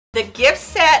The gift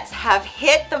sets have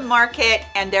hit the market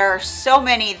and there are so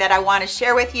many that I want to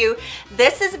share with you.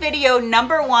 This is video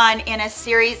number 1 in a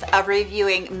series of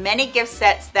reviewing many gift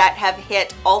sets that have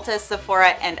hit Ulta, Sephora,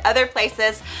 and other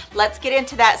places. Let's get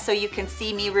into that so you can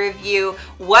see me review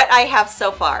what I have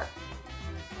so far.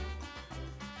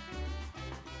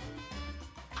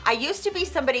 I used to be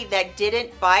somebody that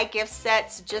didn't buy gift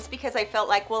sets just because I felt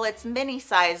like, well, it's mini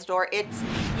sized or it's,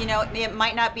 you know, it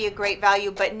might not be a great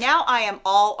value, but now I am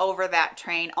all over that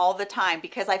train all the time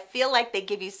because I feel like they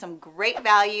give you some great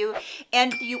value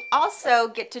and you also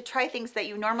get to try things that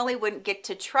you normally wouldn't get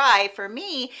to try. For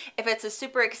me, if it's a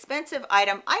super expensive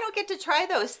item, I don't get to try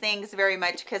those things very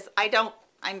much because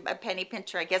I'm a penny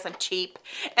pincher, I guess I'm cheap,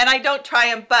 and I don't try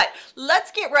them. But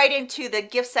let's get right into the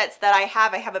gift sets that I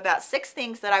have. I have about 6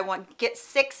 things that I want, get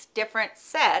 6 different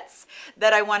sets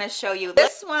that I want to show you.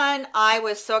 This one I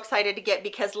was so excited to get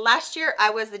because last year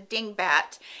I was a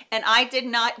dingbat and I did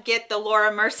not get the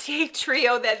Laura Mercier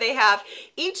trio that they have.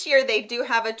 Each year they do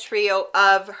have a trio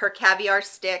of her Caviar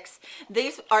sticks.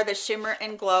 These are the shimmer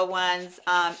and glow ones,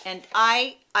 and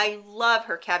I love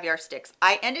her Caviar sticks.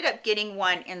 I ended up getting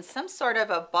one in some sort of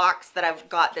a box that I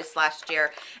got this last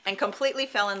year and completely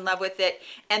fell in love with it.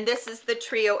 And this is the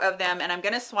trio of them, and I'm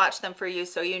going to swatch them for you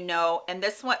so you know. And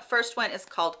this one, first one is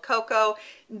called Cocoa.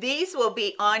 These will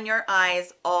be on your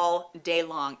eyes all day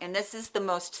long. And this is the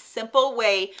most simple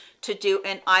way to do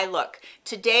an eye look.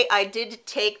 Today I did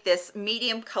take this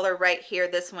medium color right here.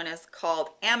 This one is called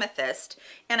Amethyst.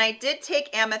 And I did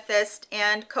take Amethyst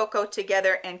and Cocoa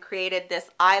together and created this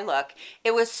eye look.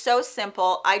 It was so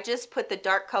simple. I just put the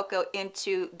dark cocoa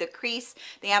into the crease,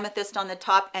 the amethyst on the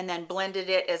top, and then blended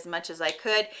it as much as I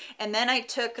could. And then I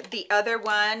took the other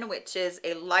one, which is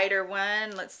a lighter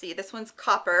one. Let's see, this one's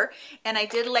copper. And I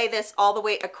did lay this all the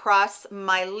way across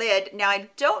my lid. Now I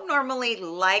don't normally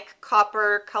like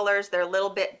copper colors. They're a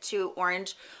little bit too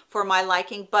orange for my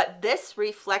liking, but this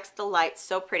reflects the light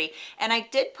so pretty. And I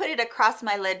did put it across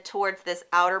my lid towards this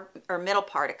outer or middle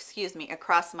part, excuse me,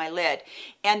 across my lid.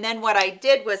 And then what I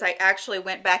did was I actually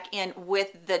went back in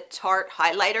with the Tarte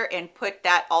highlighter and put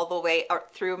that all the way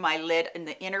through my lid in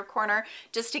the inner corner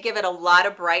just to give it a lot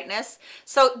of brightness.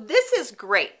 So this is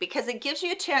great because it gives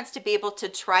you a chance to be able to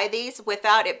try these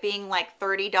without it being like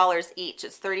 $30 each.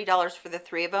 It's $30 for the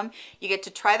 3 of them. You get to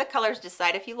try the colors,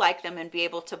 decide if you like them, and be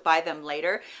able to buy them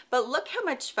later. But look how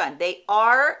much fun. They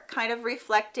are kind of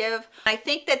reflective. I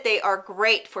think that they are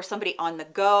great for somebody on the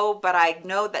go, but I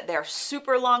know that they're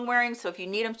super long wearing. So if you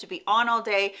need them to be on all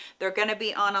day, they're going to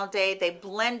be on all day. They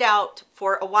blend out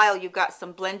for a while. You've got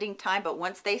some blending time, but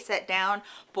once they set down,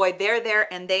 boy, they're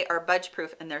there and they are budge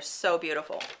proof and they're so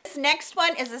beautiful. This next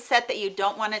one is a set that you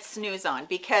don't want to snooze on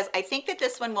because I think that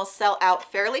this one will sell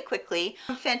out fairly quickly.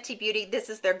 Fenty Beauty, this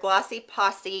is their Glossy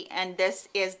Posse, and this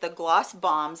is the Gloss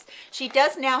Bombs. She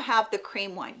does now have the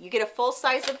cream one. You get a full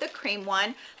size of the cream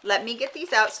one. Let me get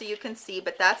these out so you can see,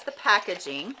 but that's the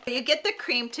packaging. You get the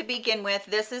cream to begin with.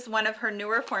 This is one of her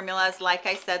newer formulas. Like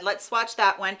I said, let's swatch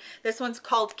that one. This one's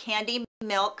called Candy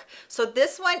Milk. So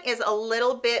this one is a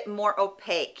little bit more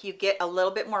opaque. You get a little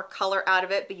bit more color out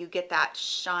of it, but you get that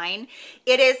shine.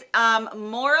 It is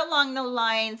more along the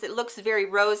lines, it looks very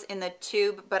rose in the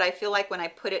tube, but I feel like when I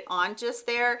put it on just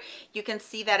there, you can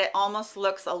see that it almost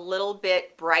looks a little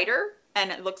bit brighter and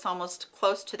it looks almost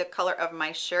close to the color of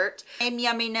my shirt. Same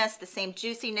yumminess, the same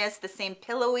juiciness, the same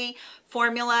pillowy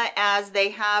formula as they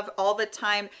have all the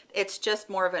time. It's just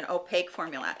more of an opaque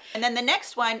formula. And then the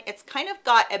next one, it's kind of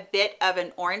got a bit of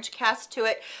an orange cast to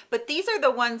it, but these are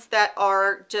the ones that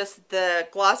are just the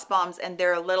Gloss Bombs and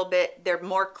they're a little bit, they're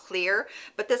more clear,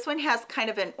 but this one has kind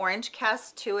of an orange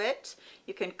cast to it.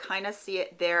 You can kind of see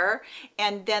it there.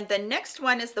 And then the next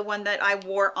one is the one that I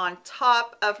wore on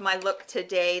top of my look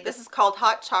today. This is called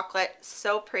Hot Chocolate.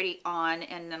 So pretty on.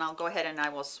 And then I'll go ahead and I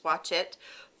will swatch it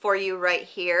for you right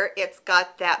here. It's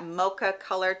got that mocha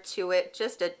color to it,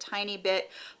 just a tiny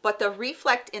bit, but the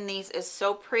reflect in these is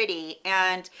so pretty,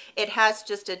 and it has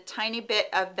just a tiny bit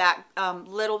of that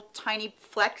little tiny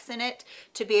flecks in it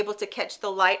to be able to catch the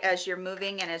light as you're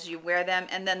moving and as you wear them.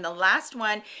 And then the last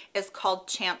one is called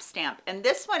Champ Stamp, and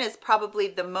this one is probably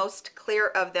the most clear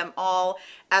of them all,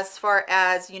 as far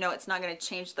as, you know, it's not going to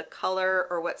change the color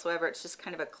or whatsoever. It's just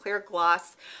kind of a clear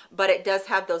gloss, but it does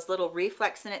have those little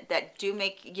reflects in it that do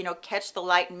make, you know, catch the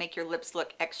light and make your lips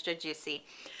look extra juicy.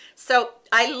 So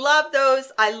I love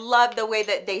those. I love the way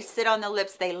that they sit on the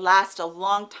lips. They last a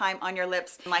long time on your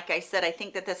lips. Like I said, I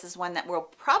think that this is one that will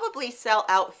probably sell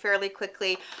out fairly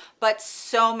quickly, but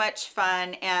so much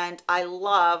fun. And I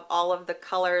love all of the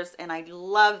colors, and I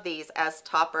love these as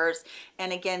toppers.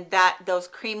 And again, those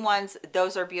cream ones,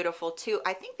 those are beautiful too.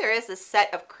 I think there is a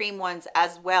set of cream ones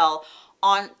as well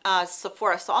on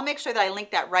Sephora, so I'll make sure that I link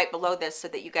that right below this so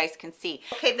that you guys can see.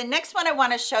 Okay, the next one I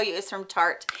want to show you is from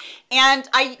Tarte, and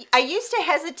I used to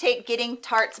hesitate getting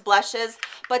Tarte's blushes,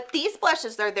 but these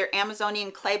blushes are their Amazonian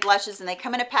clay blushes, and they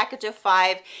come in a package of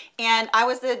 5, and I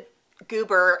was a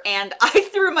goober and I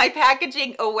threw my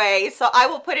packaging away, so I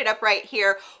will put it up right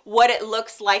here what it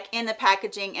looks like in the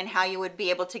packaging and how you would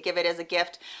be able to give it as a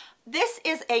gift. This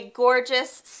is a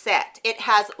gorgeous set. It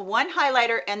has 1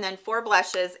 highlighter and then 4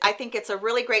 blushes. I think it's a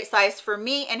really great size for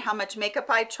me and how much makeup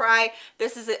I try.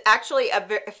 This is actually a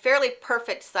fairly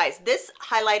perfect size. This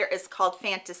highlighter is called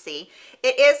Fantasy.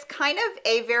 It is kind of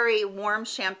a very warm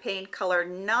champagne color,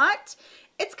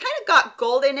 it's kind of got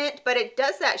gold in it, but it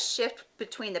does that shift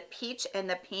between the peach and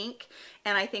the pink,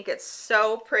 and I think it's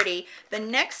so pretty. The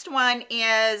next one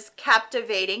is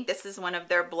Captivating. This is one of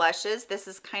their blushes. This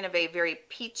is kind of a very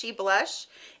peachy blush.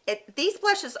 These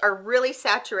blushes are really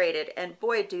saturated, and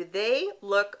boy, do they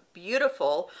look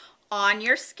beautiful on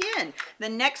your skin. The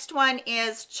next one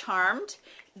is Charmed.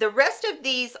 The rest of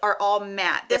these are all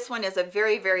matte. This one is a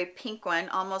very, very pink one,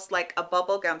 almost like a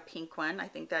bubblegum pink one. I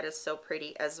think that is so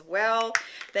pretty as well.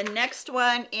 The next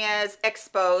one is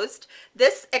Exposed.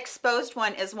 This Exposed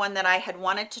one is one that I had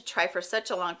wanted to try for such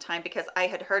a long time because I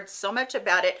had heard so much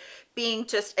about it being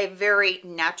just a very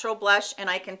natural blush, and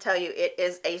I can tell you it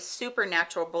is a super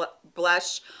natural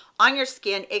blush on your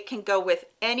skin. It can go with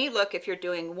any look. If you're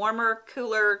doing warmer,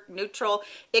 cooler, neutral,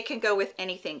 it can go with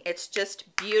anything. It's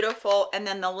just beautiful. And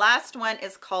then the last one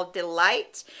is called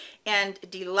Delight, and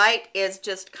Delight is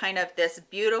just kind of this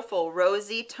beautiful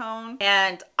rosy tone,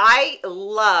 and I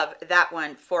love that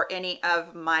one for any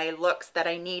of my looks that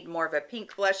I need more of a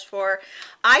pink blush for.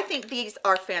 I think these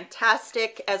are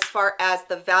fantastic as far as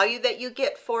the value that you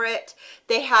get for it.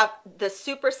 They have the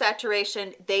super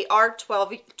saturation. They are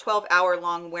 12-hour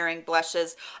long wearing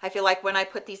blushes. I feel like when I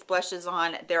put these blushes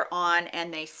on, they're on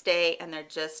and they stay, and they're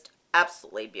just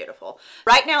absolutely beautiful.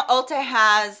 Right now Ulta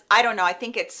has, I don't know, I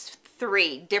think it's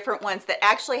 3 different ones that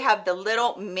actually have the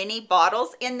little mini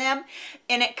bottles in them,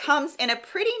 and it comes in a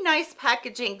pretty nice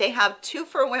packaging. They have 2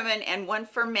 for women and 1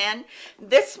 for men.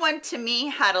 This one to me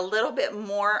had a little bit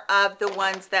more of the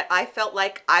ones that I felt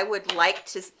like I would like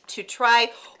to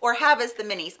try or have as the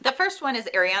minis. The first one is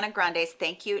Ariana Grande's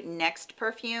Thank You Next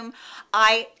perfume.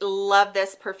 I love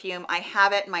this perfume. I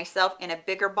have it myself in a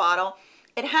bigger bottle.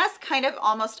 It has kind of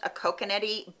almost a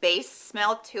coconutty base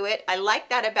smell to it. I like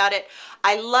that about it.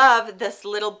 I love this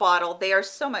little bottle. They are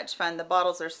so much fun. The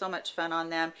bottles are so much fun on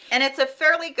them. And it's a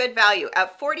fairly good value.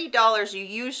 At $40, you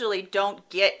usually don't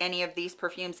get any of these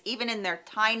perfumes, even in their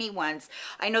tiny ones.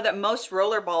 I know that most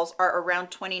roller balls are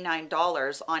around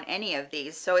 $29 on any of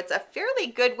these. So it's a fairly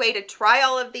good way to try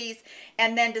all of these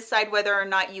and then decide whether or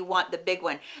not you want the big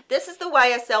one. This is the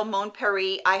YSL Mon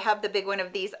Paris. I have the big one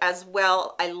of these as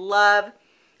well. I love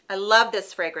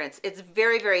this fragrance. It's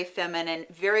very, very feminine,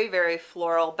 very, very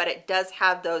floral, but it does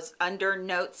have those under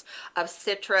notes of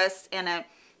citrus and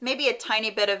maybe a tiny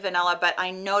bit of vanilla, but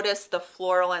I noticed the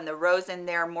floral and the rose in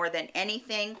there more than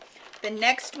anything. The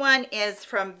next one is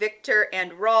from Viktor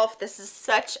and Rolf. This is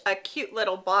such a cute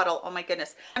little bottle. Oh my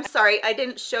goodness. I'm sorry, I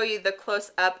didn't show you the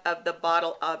close-up of the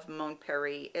bottle of Mon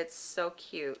Paris. It's so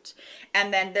cute.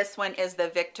 And then this one is the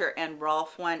Viktor and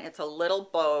Rolf one. It's a little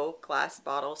bow glass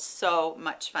bottle. So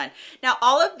much fun. Now,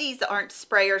 all of these aren't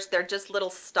sprayers. They're just little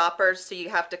stoppers, so you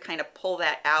have to kind of pull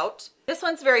that out. This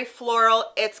one's very floral.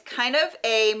 It's kind of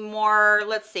a more,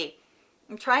 let's see,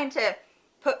 I'm trying to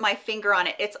put my finger on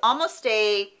it. It's almost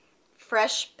a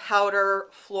fresh powder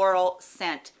floral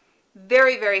scent.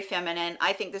 Very, very feminine.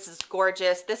 I think this is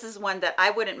gorgeous. This is one that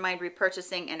I wouldn't mind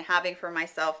repurchasing and having for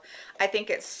myself. I think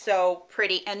it's so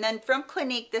pretty. And then from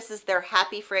Clinique, this is their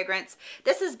Happy fragrance.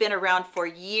 This has been around for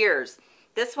years.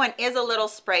 This one is a little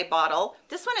spray bottle.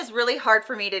 This one is really hard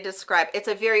for me to describe. It's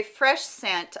a very fresh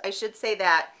scent, I should say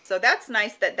that. So that's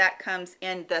nice that that comes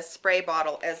in the spray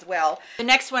bottle as well. The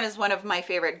next one is one of my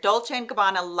favorite, Dolce &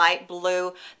 Gabbana Light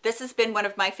Blue. This has been one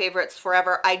of my favorites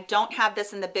forever. I don't have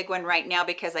this in the big one right now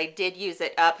because I did use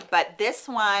it up, but this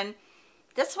one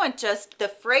just, the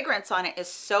fragrance on it is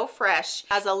so fresh.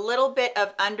 Has a little bit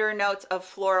of undernotes of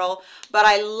floral, but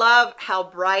I love how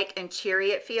bright and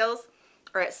cheery it feels.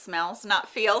 Or it smells, not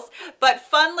feels. But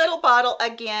fun little bottle,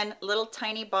 again, little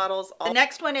tiny bottles. The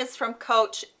next one is from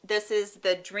Coach. This is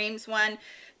the Dreams one.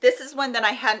 This is one that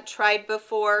I hadn't tried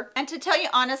before. And to tell you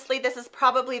honestly, this is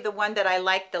probably the one that I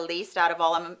like the least out of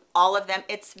all of them.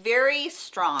 It's very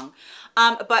strong.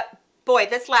 But boy,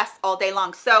 this lasts all day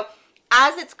long. So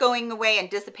as it's going away and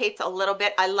dissipates a little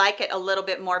bit, I like it a little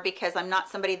bit more because I'm not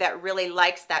somebody that really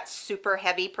likes that super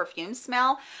heavy perfume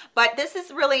smell. But this is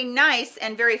really nice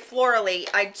and very florally.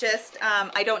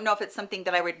 I don't know if it's something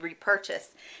that I would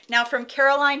repurchase. Now from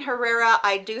Caroline Herrera,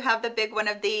 I do have the big one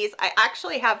of these. I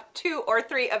actually have 2 or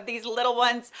 3 of these little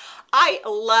ones. I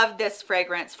love this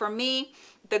fragrance. For me,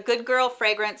 the Good Girl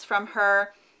fragrance from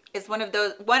her is one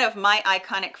of my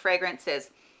iconic fragrances.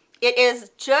 It is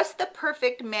just the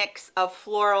perfect mix of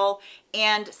floral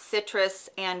and citrus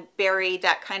and berry,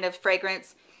 that kind of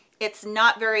fragrance. It's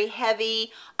not very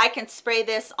heavy. I can spray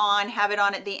this on, have it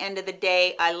on at the end of the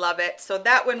day. I love it. So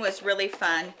that one was really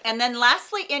fun. And then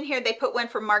lastly in here, they put one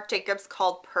from Marc Jacobs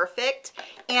called Perfect.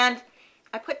 And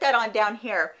I put that on down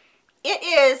here. It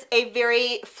is a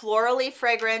very florally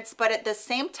fragrance, but at the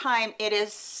same time, it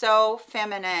is so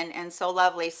feminine and so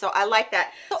lovely. So I like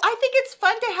that. So I think it's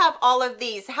fun to have all of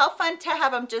these. How fun to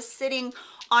have them just sitting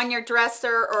on your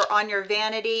dresser or on your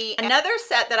vanity. Another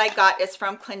set that I got is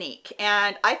from Clinique,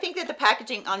 and I think that the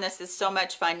packaging on this is so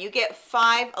much fun. You get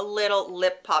 5 little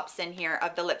lip pops in here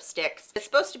of the lipsticks. It's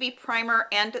supposed to be primer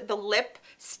and the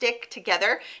lipstick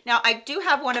together. Now I do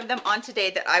have one of them on today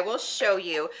that I will show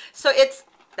you. So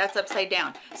that's upside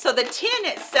down. So the tin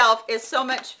itself is so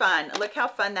much fun. Look how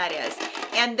fun that is.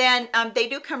 And then they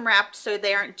do come wrapped so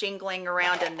they aren't jingling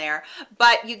around in there.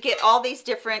 But you get all these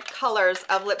different colors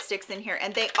of lipsticks in here,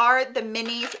 and they are the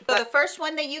minis. So the first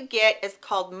one that you get is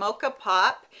called Mocha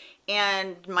Pop.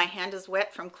 And my hand is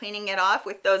wet from cleaning it off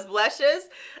with those blushes.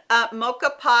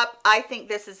 Mocha Pop, I think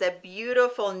this is a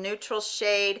beautiful neutral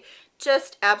shade.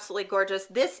 Just absolutely gorgeous.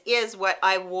 This is what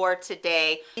I wore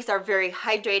today. These are very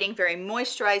hydrating, very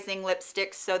moisturizing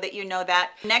lipsticks, so that you know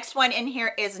that. Next one in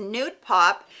here is Nude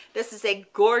Pop. This is a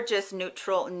gorgeous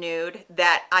neutral nude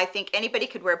that I think anybody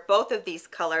could wear both of these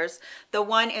colors. The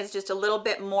one is just a little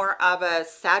bit more of a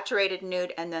saturated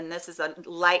nude, and then this is a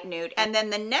light nude. And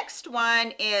then the next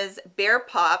one is Bear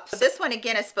Pop. So this one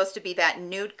again is supposed to be that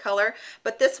nude color,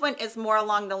 but this one is more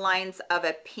along the lines of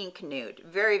a pink nude.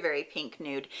 Very, very pink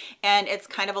nude. And it's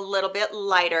kind of a little bit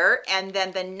lighter. And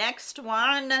then the next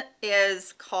one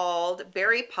is called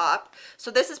Berry Pop.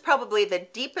 So this is probably the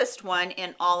deepest one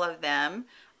in all of them.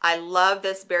 I love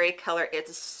this berry color.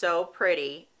 It's so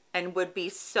pretty and would be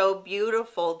so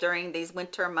beautiful during these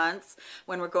winter months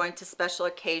when we're going to special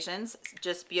occasions. It's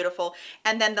just beautiful.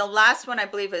 And then the last one I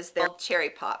believe is the Cherry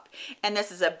Pop, and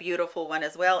this is a beautiful one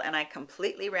as well, and I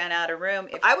completely ran out of room.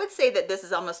 I would say that this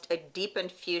is almost a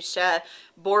deepened fuchsia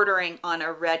bordering on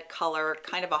a red color,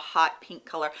 kind of a hot pink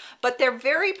color, but they're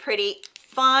very pretty.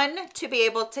 Fun to be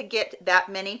able to get that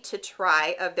many to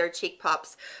try of their cheek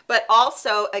pops, but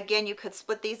also again you could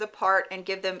split these apart and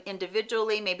give them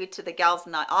individually, maybe to the gals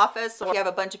in the office. So if you have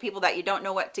a bunch of people that you don't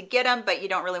know what to get them, but you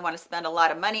don't really want to spend a lot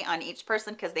of money on each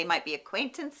person because they might be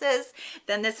acquaintances,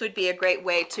 then this would be a great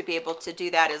way to be able to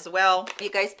do that as well. Have you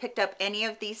guys picked up any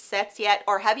of these sets yet,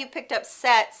 or have you picked up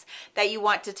sets that you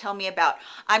want to tell me about?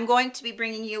 I'm going to be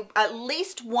bringing you at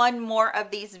least one more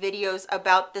of these videos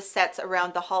about the sets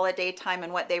around the holiday time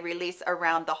and what they release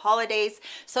around the holidays,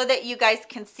 so that you guys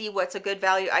can see what's a good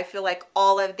value. I feel like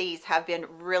all of these have been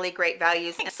really great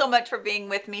values. Thanks so much for being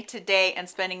with me today and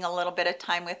spending a little bit of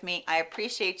time with me. I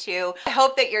appreciate you. I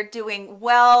hope that you're doing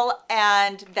well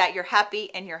and that you're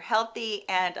happy and you're healthy,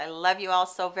 and I love you all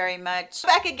so very much.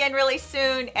 Back again really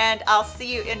soon, and I'll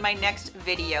see you in my next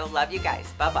video. Love you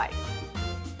guys. Bye-bye.